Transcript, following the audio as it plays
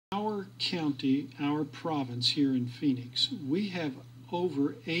our county, our province here in Phoenix, we have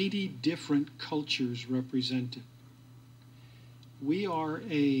over 80 different cultures represented. We are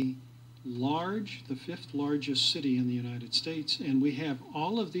the fifth largest city in the United States, and we have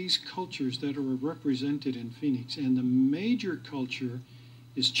all of these cultures that are represented in Phoenix. And the major culture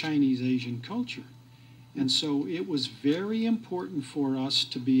is Chinese Asian culture. And so it was very important for us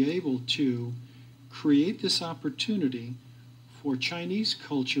to be able to create this opportunity for Chinese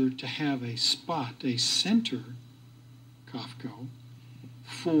culture to have a spot, a center, COFCO,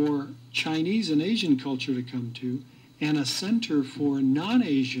 for Chinese and Asian culture to come to, and a center for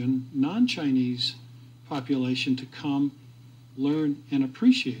non-Asian, non-Chinese population to come, learn, and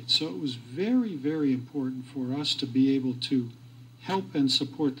appreciate. So it was very, very important for us to be able to help and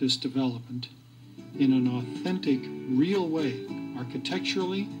support this development in an authentic, real way,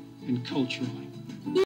 architecturally and culturally.